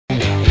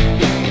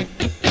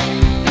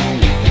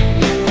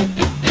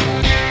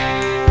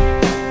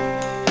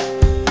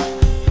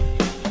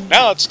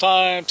it's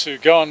time to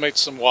go and meet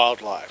some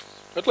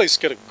wildlife. At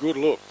least get a good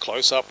look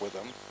close up with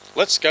them.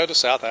 Let's go to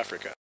South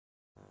Africa.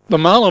 The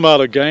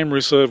Mala Game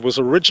Reserve was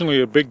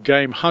originally a big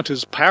game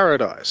hunter's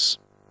paradise.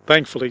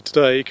 Thankfully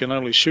today you can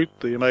only shoot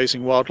the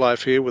amazing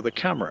wildlife here with a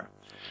camera.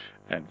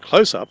 And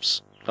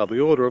close-ups are the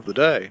order of the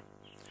day.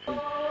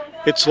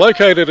 It's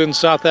located in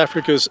South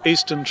Africa's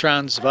Eastern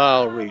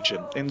Transvaal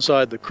region,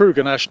 inside the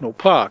Kruger National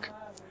Park.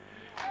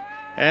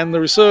 And the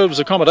reserve's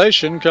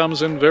accommodation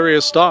comes in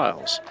various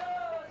styles.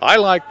 I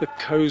like the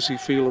cosy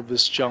feel of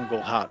this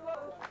jungle hut.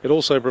 It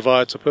also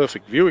provides a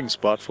perfect viewing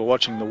spot for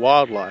watching the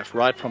wildlife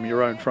right from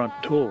your own front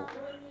door.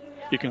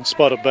 You can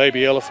spot a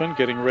baby elephant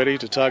getting ready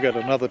to tug at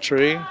another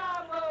tree,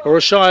 or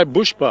a shy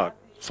bushbuck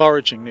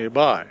foraging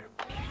nearby.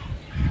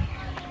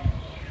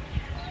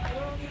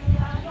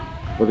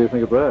 What do you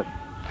think of that?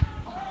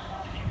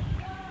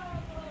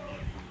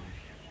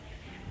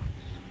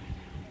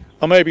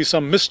 Or maybe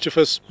some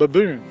mischievous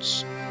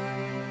baboons,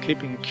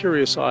 keeping a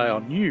curious eye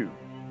on you.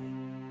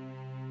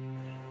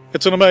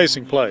 It's an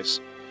amazing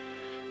place.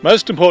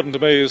 Most important to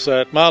me is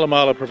that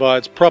Mala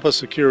provides proper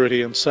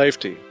security and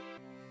safety.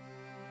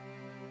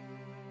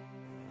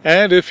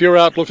 And if you're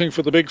out looking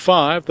for the big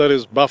five, that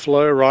is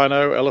buffalo,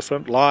 rhino,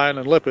 elephant, lion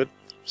and leopard,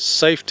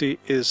 safety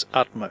is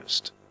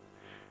utmost.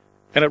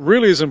 And it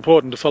really is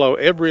important to follow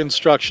every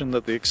instruction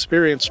that the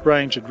experienced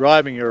ranger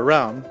driving you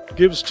around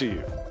gives to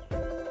you.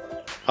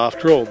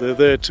 After all, they're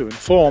there to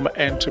inform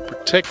and to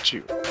protect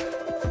you.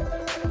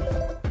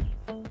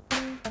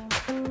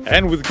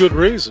 And with good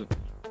reason.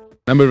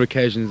 A number of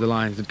occasions the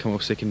lions did come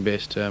off second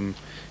best.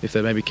 If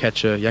they maybe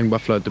catch a young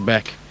buffalo at the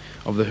back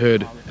of the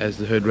herd as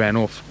the herd ran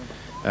off,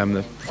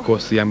 of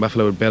course the young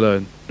buffalo would bellow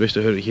and the rest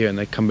of the herd would hear, and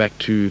they'd come back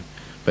to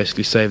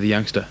basically save the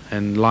youngster,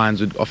 and lions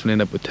would often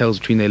end up with tails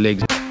between their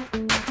legs.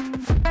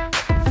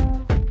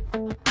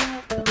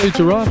 The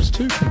giraffes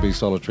too can be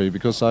solitary,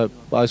 because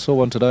I saw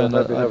one today and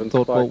I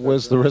thought, well,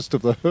 where's the rest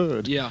of the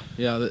herd? Yeah.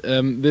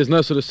 There's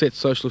no sort of set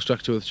social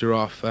structure with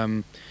giraffe.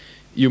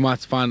 You might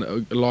find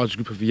a large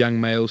group of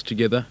young males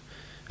together,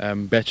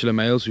 bachelor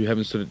males who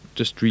haven't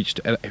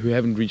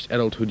reached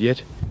adulthood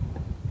yet.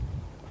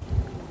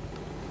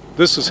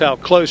 This is how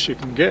close you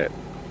can get.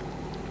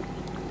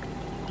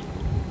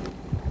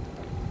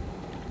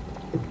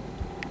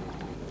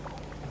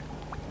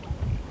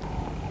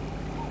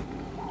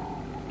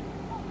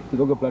 There's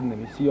all got blood in them.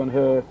 You see on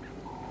the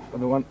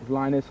one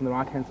lioness on the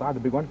right hand side,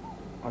 the big one,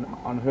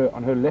 on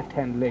her left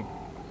hand leg,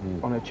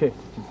 on her chest,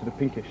 it's sort of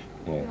pinkish.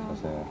 Yeah,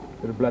 that's a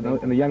bit of blood.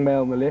 And the young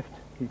male on the left,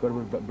 he's got a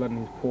bit of blood in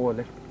his paw,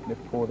 left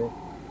paw there.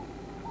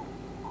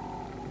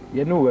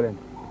 Yeah, no then.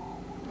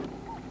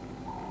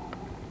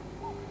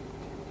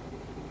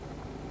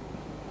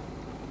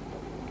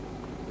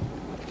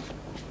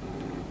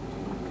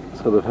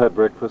 So they've had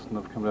breakfast and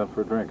have come down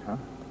for a drink, huh?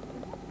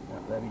 Yeah,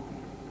 they've eaten.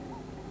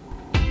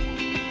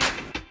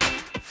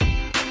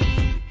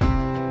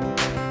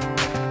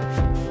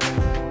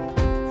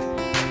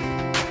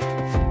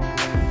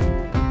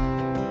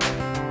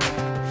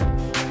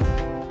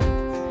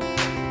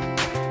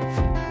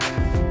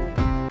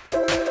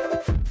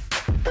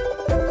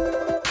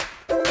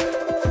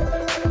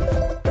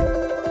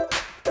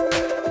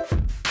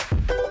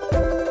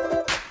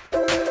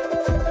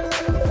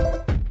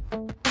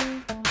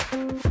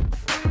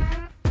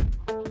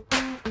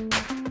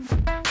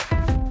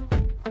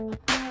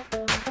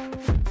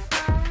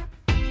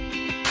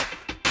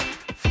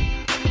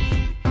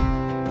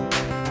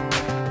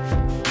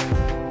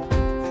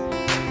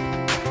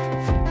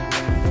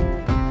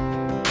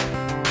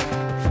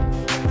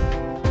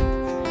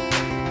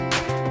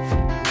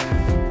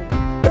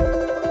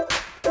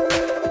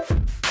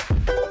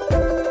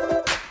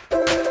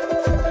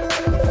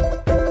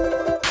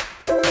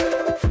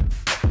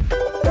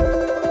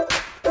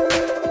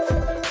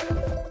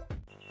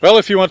 Well,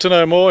 if you want to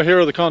know more, here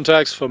are the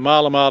contacts for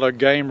Mala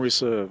Game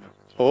Reserve,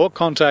 or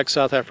contact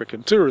South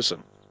African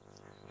Tourism.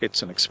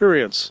 It's an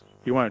experience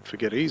you won't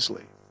forget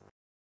easily.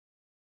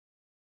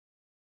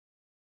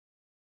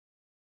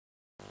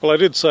 Well, I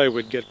did say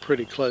we'd get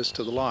pretty close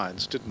to the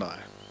lions, didn't I?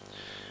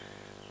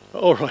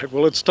 Alright,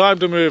 well, it's time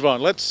to move on.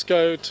 Let's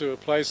go to a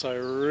place I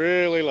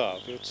really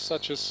love. It's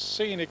such a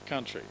scenic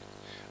country.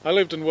 I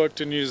lived and worked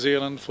in New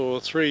Zealand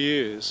for 3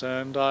 years,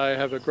 and I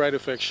have a great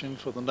affection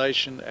for the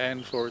nation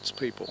and for its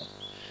people.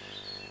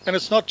 And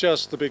it's not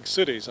just the big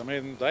cities. I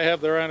mean, they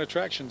have their own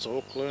attractions.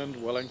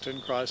 Auckland, Wellington,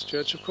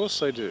 Christchurch, of course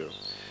they do.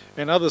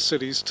 And other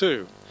cities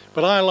too.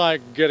 But I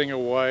like getting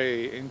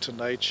away into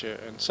nature,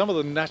 and some of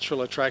the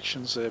natural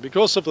attractions there,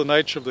 because of the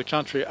nature of the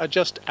country, are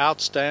just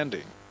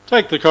outstanding.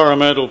 Take the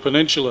Coromandel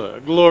Peninsula,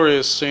 a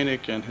glorious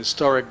scenic and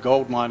historic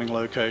gold mining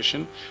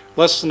location,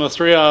 less than a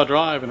 3-hour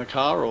drive in a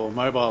car or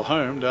mobile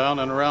home down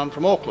and around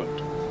from Auckland.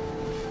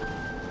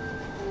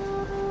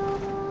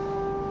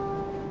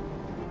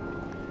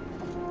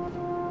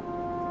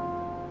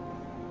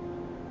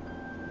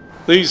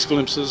 These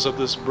glimpses of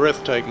this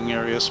breathtaking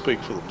area speak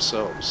for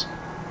themselves.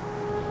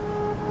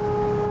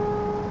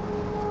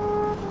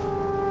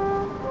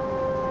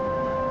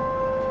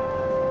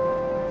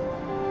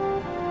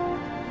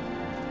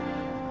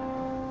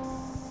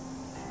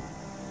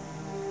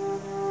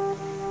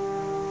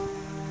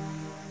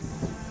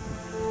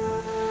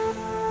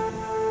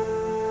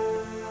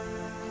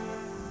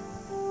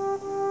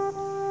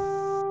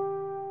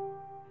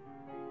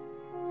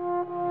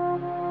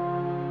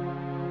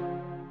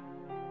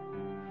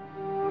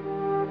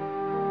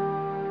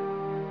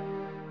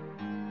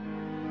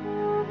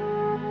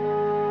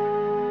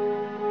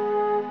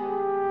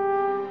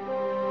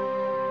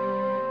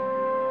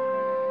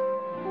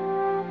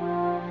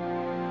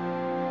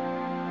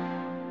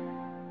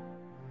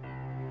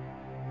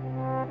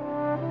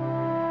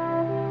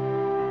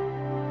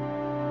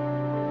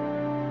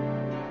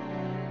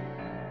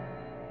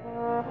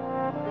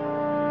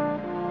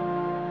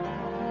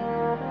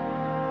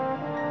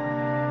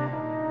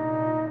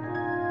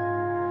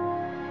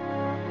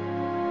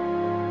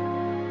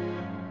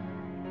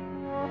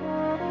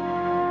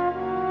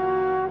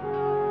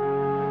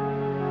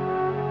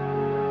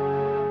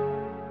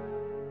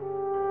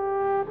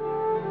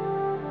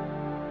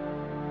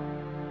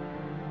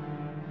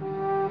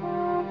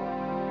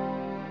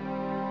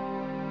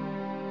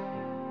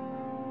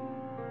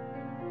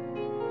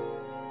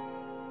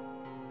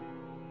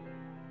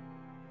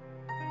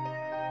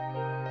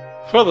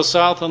 Further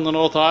south on the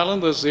North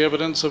Island there's the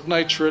evidence of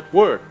nature at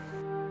work,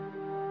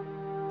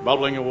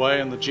 bubbling away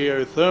in the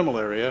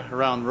geothermal area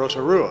around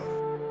Rotorua.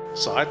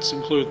 Sites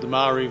include the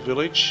Maori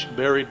village,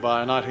 buried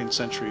by a 19th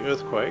century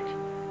earthquake,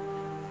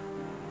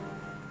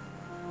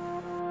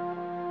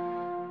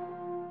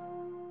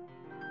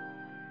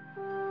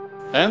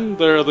 and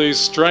there are these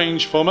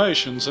strange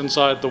formations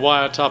inside the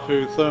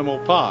Waitapu Thermal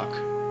Park.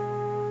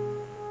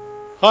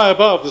 High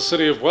above the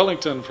city of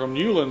Wellington from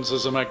Newlands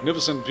is a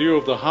magnificent view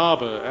of the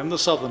harbour and the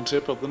southern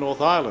tip of the North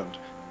Island,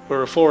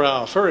 where a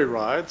 4-hour ferry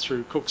ride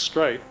through Cook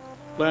Strait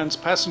lands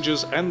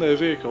passengers and their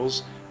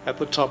vehicles at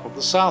the top of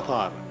the South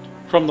Island.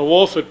 From the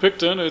wharf at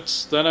Picton,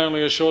 it's then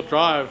only a short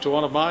drive to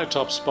one of my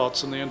top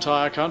spots in the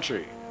entire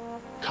country,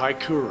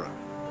 Kaikoura.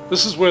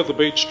 This is where the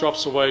beach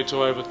drops away to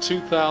over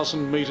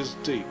 2,000 metres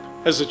deep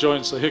as it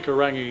joins the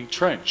Hikurangi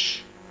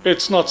Trench.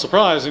 It's not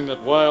surprising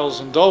that whales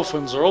and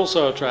dolphins are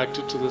also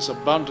attracted to this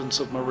abundance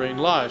of marine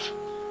life,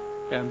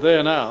 and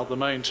they're now the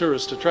main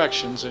tourist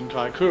attractions in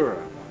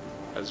Kaikoura,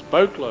 as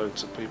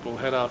boatloads of people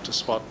head out to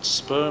spot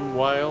sperm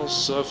whales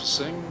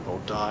surfacing or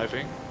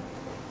diving,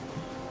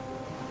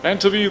 and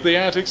to view the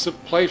antics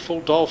of playful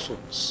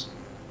dolphins,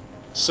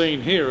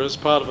 seen here as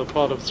part of a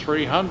pod of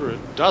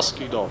 300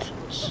 dusky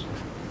dolphins.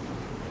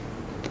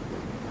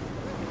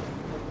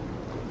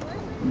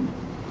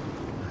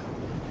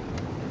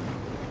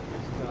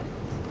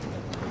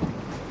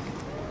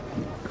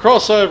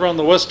 Across over on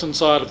the western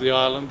side of the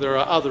island there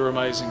are other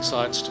amazing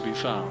sights to be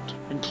found,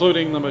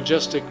 including the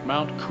majestic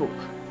Mount Cook,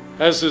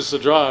 as is the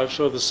drive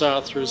further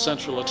south through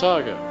central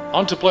Otago,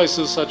 onto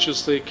places such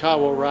as the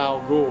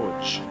Kawarau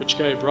Gorge, which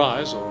gave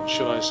rise, or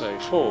should I say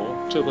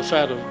fall, to the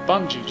fad of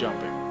bungee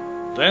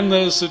jumping. Then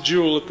there's the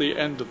jewel at the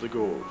end of the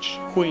gorge,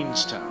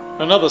 Queenstown,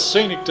 another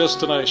scenic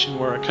destination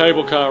where a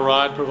cable car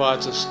ride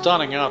provides a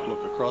stunning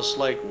outlook across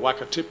Lake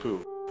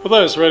Wakatipu. For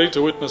those ready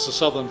to witness the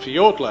southern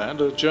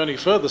Fiordland, a journey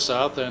further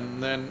south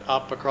and then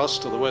up across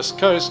to the west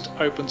coast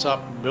opens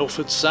up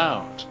Milford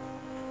Sound.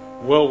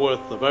 Well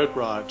worth the boat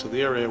ride to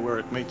the area where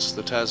it meets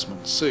the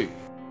Tasman Sea.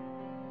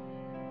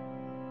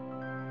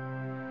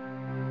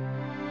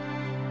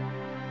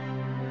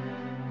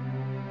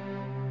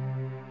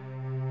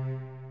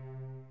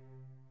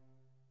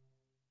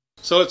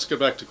 So let's get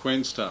back to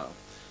Queenstown,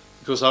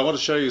 because I want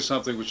to show you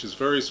something which is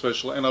very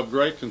special and of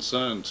great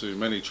concern to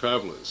many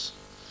travellers.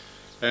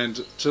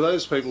 And to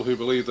those people who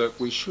believe that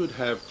we should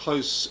have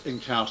close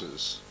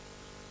encounters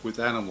with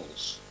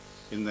animals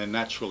in their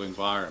natural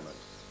environment.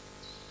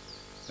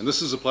 And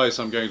this is a place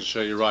I'm going to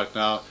show you right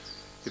now.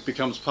 It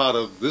becomes part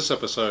of this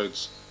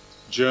episode's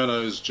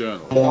Journo's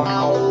Journal.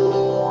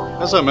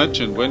 As I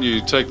mentioned, when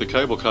you take the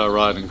cable car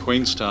ride in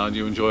Queenstown,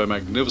 you enjoy a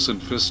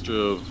magnificent vista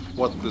of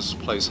what this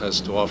place has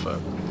to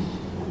offer.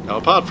 Now,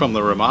 apart from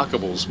the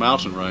Remarkables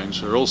mountain range,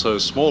 there are also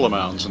smaller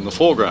mountains in the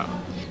foreground.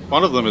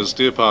 One of them is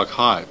Deer Park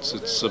Heights.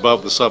 It's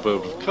above the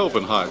suburb of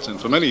Kelvin Heights,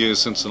 and for many years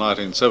since the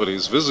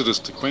 1970s, visitors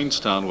to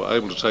Queenstown were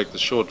able to take the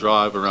short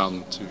drive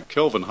around to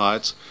Kelvin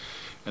Heights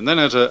and then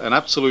enter an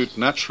absolute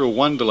natural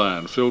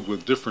wonderland filled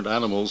with different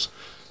animals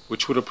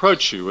which would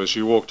approach you as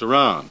you walked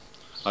around.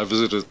 I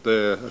visited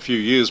there a few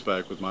years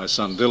back with my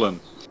son Dylan.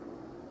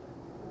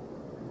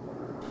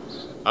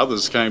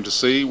 Others came to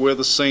see where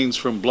the scenes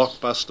from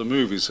blockbuster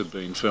movies had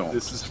been filmed.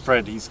 This is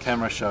Fred, he's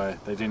camera shy.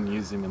 They didn't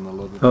use him in the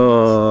Lord of the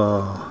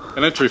Rings.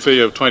 An entry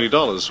fee of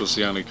 $20 was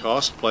the only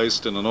cost,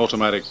 placed in an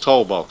automatic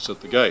toll box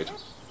at the gate.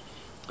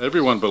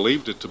 Everyone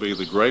believed it to be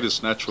the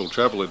greatest natural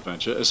travel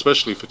adventure,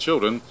 especially for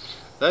children,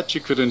 that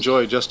you could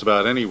enjoy just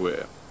about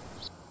anywhere.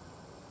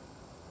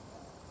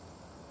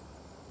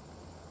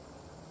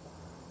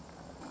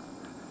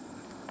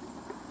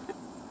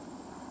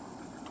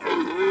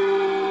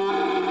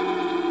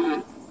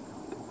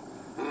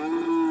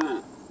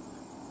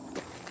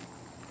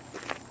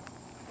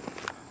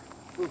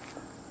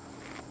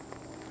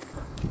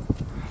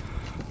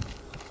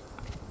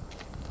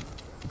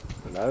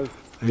 Hello?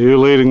 Are you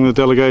leading the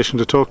delegation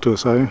to talk to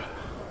us, are you?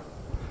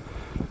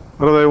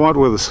 What do they want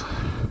with us?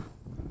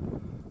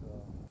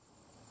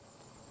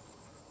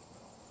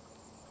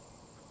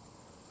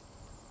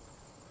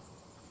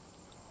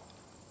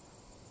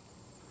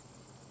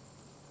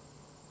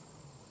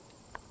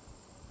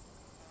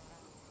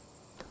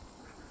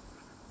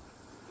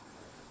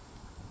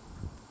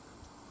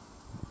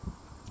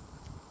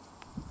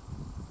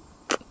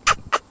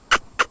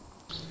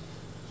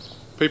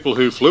 People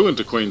who flew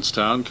into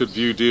Queenstown could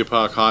view Deer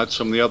Park Heights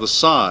from the other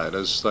side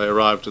as they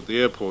arrived at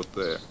the airport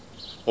there.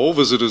 All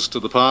visitors to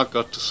the park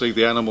got to see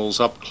the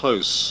animals up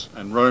close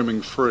and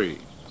roaming free,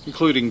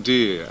 including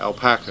deer,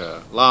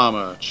 alpaca,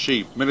 llama,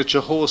 sheep,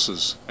 miniature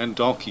horses and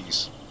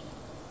donkeys.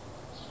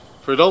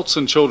 For adults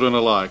and children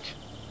alike,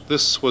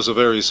 this was a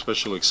very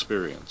special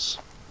experience.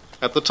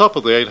 At the top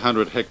of the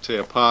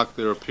 800-hectare park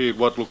there appeared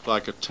what looked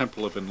like a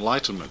temple of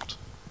enlightenment.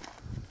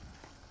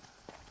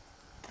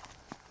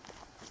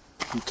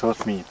 He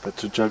taught me that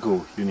to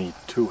juggle you need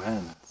 2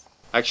 hands.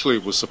 Actually,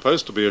 it was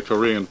supposed to be a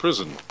Korean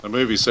prison, a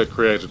movie set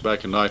created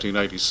back in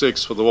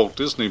 1986 for the Walt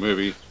Disney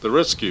movie The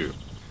Rescue.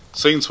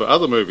 Scenes for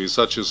other movies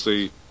such as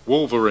the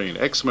Wolverine,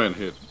 X-Men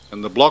hit,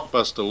 and the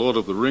blockbuster Lord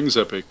of the Rings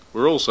epic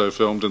were also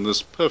filmed in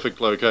this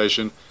perfect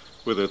location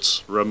with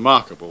its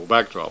remarkable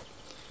backdrop.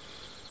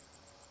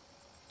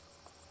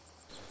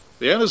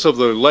 The owners of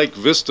the Lake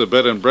Vista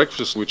Bed and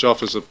Breakfast, which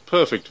offers a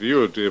perfect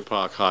view of Deer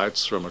Park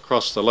Heights from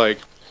across the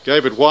lake,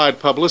 gave it wide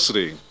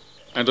publicity,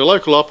 and a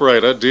local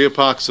operator, Deer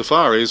Park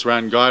Safaris,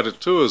 ran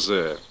guided tours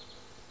there.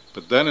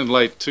 But then in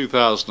late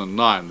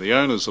 2009, the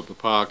owners of the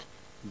park,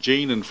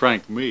 Jean and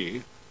Frank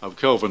Mee of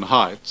Kelvin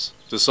Heights,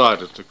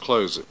 decided to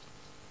close it.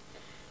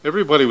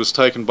 Everybody was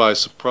taken by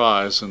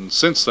surprise, and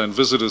since then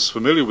visitors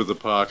familiar with the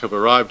park have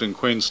arrived in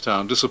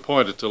Queenstown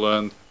disappointed to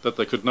learn that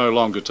they could no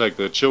longer take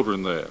their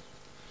children there.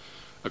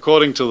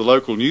 According to the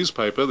local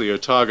newspaper, the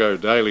Otago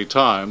Daily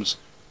Times,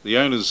 the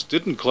owners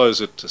didn't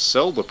close it to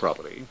sell the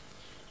property.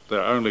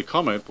 Their only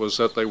comment was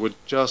that they were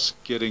just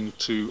getting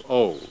too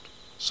old,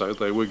 so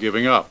they were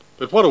giving up.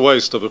 But what a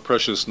waste of a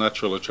precious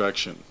natural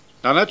attraction.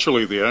 Now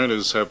naturally the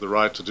owners have the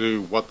right to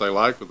do what they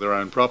like with their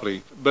own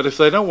property, but if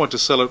they don't want to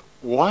sell it,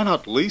 why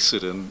not lease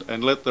it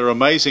and let their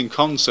amazing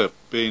concept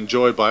be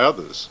enjoyed by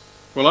others?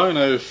 Well, I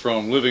know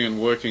from living and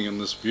working in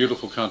this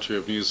beautiful country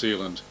of New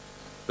Zealand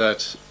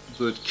that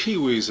the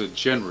Kiwis are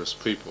generous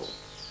people,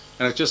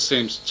 and it just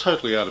seems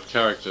totally out of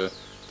character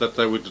that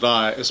they would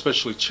deny,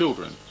 especially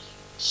children,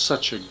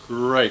 such a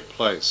great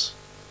place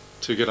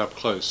to get up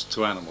close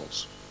to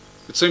animals.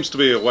 It seems to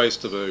be a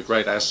waste of a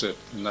great asset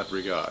in that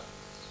regard.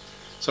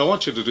 So I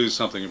want you to do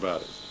something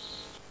about it.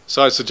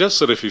 So I suggest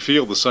that if you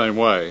feel the same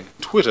way,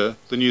 Twitter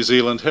the New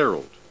Zealand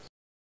Herald.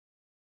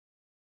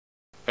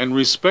 And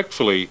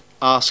respectfully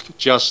ask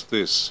just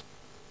this: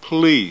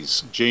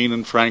 please, Jean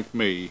and Frank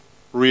Mee,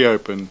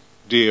 reopen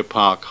Deer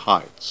Park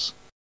Heights.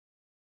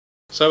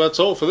 So that's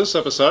all for this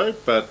episode,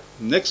 but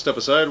next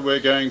episode we're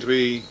going to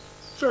be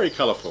very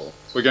colourful.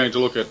 We're going to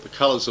look at the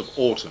colours of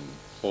autumn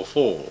or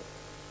fall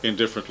in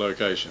different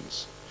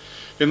locations.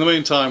 In the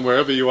meantime,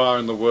 wherever you are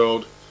in the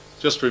world,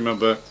 just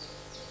remember,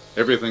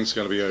 everything's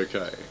going to be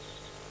okay.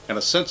 And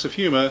a sense of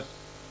humour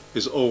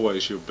is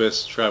always your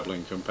best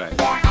travelling companion.